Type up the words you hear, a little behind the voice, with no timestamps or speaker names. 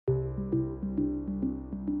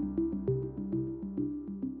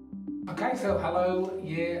Okay, so hello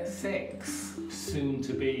Year 6, soon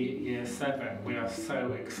to be Year 7. We are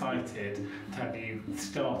so excited to have you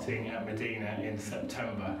starting at Medina in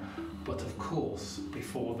September. But of course,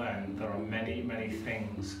 before then, there are many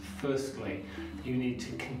things. Firstly, you need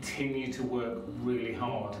to continue to work really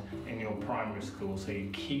hard in your primary school so you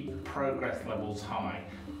keep progress levels high.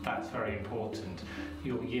 That's very important.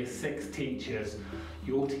 Your Year 6 teachers,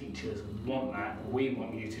 your teachers want that. We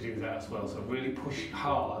want you to do that as well. So really push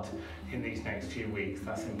hard in these next few weeks.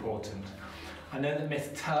 That's important. I know that Miss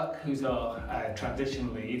Tuck, who's our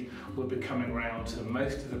transition lead, will be coming round to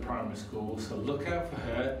most of the primary schools, so look out for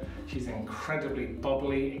her. She's an incredibly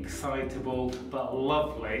bubbly, excitable, but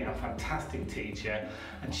lovely and fantastic teacher,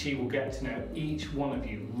 and she will get to know each one of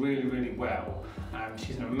you really well.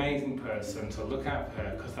 She's an amazing person, so look out for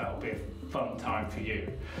her because that will be a fun time for you.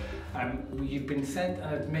 You've been sent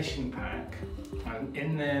an admission pack, and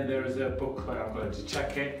in there is a booklet. I'm going to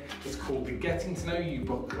check it. It's called the Getting to Know You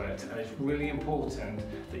booklet, and it's really important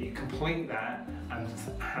that you complete that and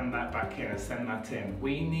hand that back in and send that in.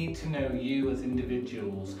 We need to know you as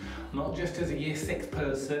individuals, not just as a Year 6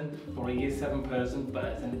 person or a Year 7 person, but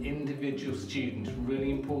as an individual student. It's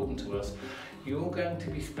really important to us. You're going to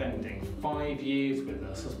be spending 5 years with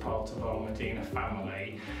us as part of our Medina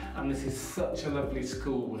family, and this is such a lovely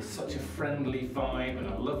school with such a friendly vibe and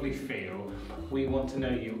a lovely feel. We want to know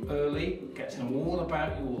you early, get to know all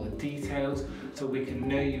about you, all the details, so we can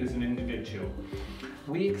know you as an individual.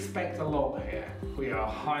 We expect a lot here. We are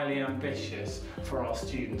highly ambitious for our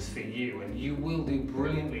students, for you, and you will do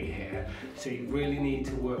brilliantly here, so you really need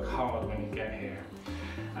to work hard when you get here.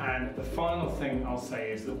 And the final thing I'll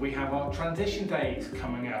say is that we have our transition days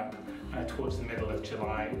coming up towards the middle of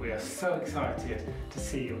July. We are so excited to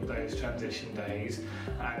see you at those transition days,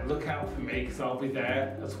 and look out for me because I'll be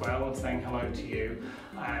there as well and saying hello to you,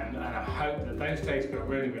 and I hope that those days go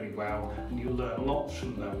really well and you'll learn lots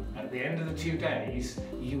from them. At the end of the 2 days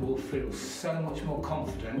you will feel so much more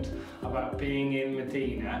confident about being in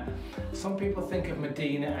Medina. Some people think of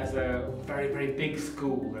Medina as a very big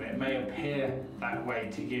school, and it may appear that way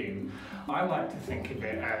to you. I like to think of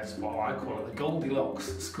it as what I call it, the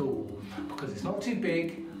Goldilocks school, because it's not too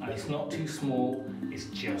big and it's not too small, it's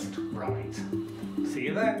just right. See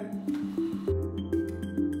you then.